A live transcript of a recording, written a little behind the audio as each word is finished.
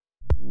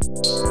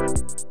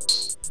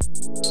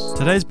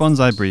Today's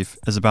Bonsai Brief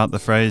is about the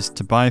phrase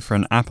to buy for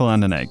an apple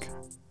and an egg.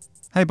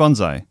 Hey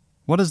Bonsai,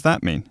 what does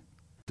that mean?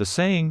 The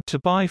saying, to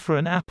buy for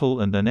an apple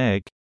and an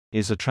egg,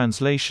 is a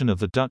translation of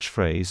the Dutch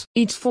phrase,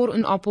 iets voor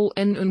een appel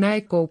en een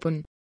ei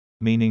kopen,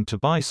 meaning to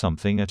buy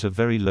something at a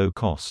very low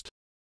cost.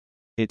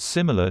 It's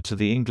similar to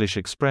the English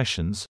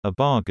expressions, a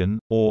bargain,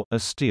 or a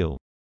steal.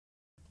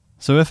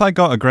 So if I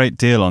got a great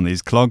deal on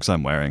these clogs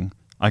I'm wearing,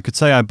 I could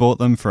say I bought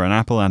them for an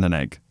apple and an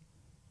egg.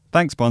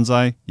 Thanks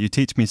Bonsai, you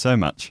teach me so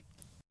much.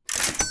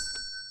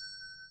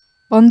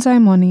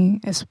 Bonsai Money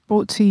is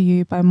brought to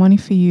you by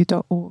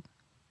moneyforyou.org.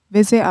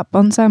 Visit at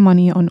Bonsai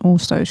Money on all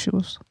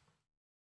socials.